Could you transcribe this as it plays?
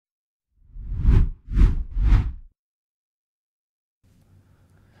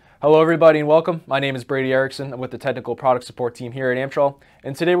Hello everybody and welcome. My name is Brady Erickson. I'm with the technical product support team here at Amtrol,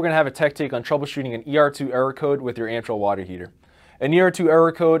 and today we're going to have a tech take on troubleshooting an ER2 error code with your Amtrol water heater. An ER2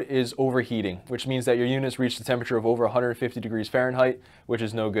 error code is overheating, which means that your units reach the temperature of over 150 degrees Fahrenheit, which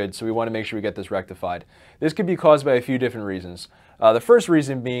is no good, so we want to make sure we get this rectified. This could be caused by a few different reasons. The first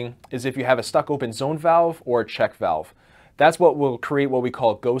reason being is if you have a stuck open zone valve or a check valve. That's what will create what we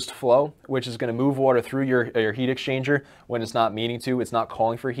call ghost flow, which is going to move water through your heat exchanger when it's not meaning to. It's not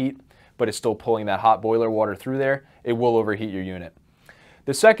calling for heat, but it's still pulling that hot boiler water through there. It will overheat your unit.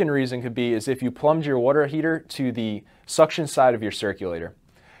 The second reason could be is if you plumbed your water heater to the suction side of your circulator.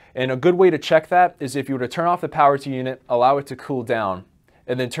 And a good way to check that is if you were to turn off the power to your unit, allow it to cool down,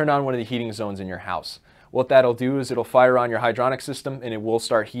 and then turn on one of the heating zones in your house. What that'll do is it'll fire on your Hydromax system and it will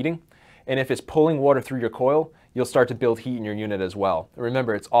start heating. And if it's pulling water through your coil, you'll start to build heat in your unit as well.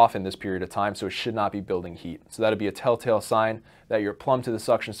 Remember, it's off in this period of time, so it should not be building heat. So that'll be a telltale sign that you're plumbed to the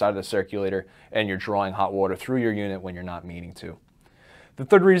suction side of the circulator and you're drawing hot water through your unit when you're not meaning to. The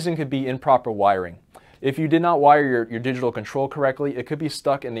third reason could be improper wiring. If you did not wire your digital control correctly, it could be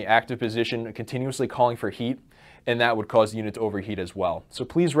stuck in the active position, continuously calling for heat, and that would cause the unit to overheat as well. So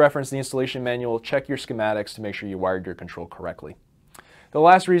please reference the installation manual, check your schematics to make sure you wired your control correctly. The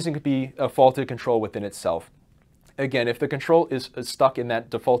last reason could be a faulted control within itself. Again, if the control is stuck in that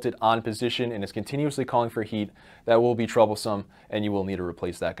defaulted on position and is continuously calling for heat, that will be troublesome and you will need to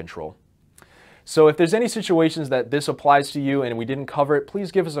replace that control. So if there's any situations that this applies to you and we didn't cover it,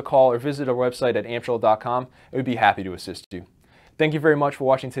 please give us a call or visit our website at amtrol.com. We'd be happy to assist you. Thank you very much for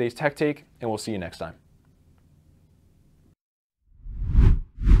watching today's Tech Take, and we'll see you next time.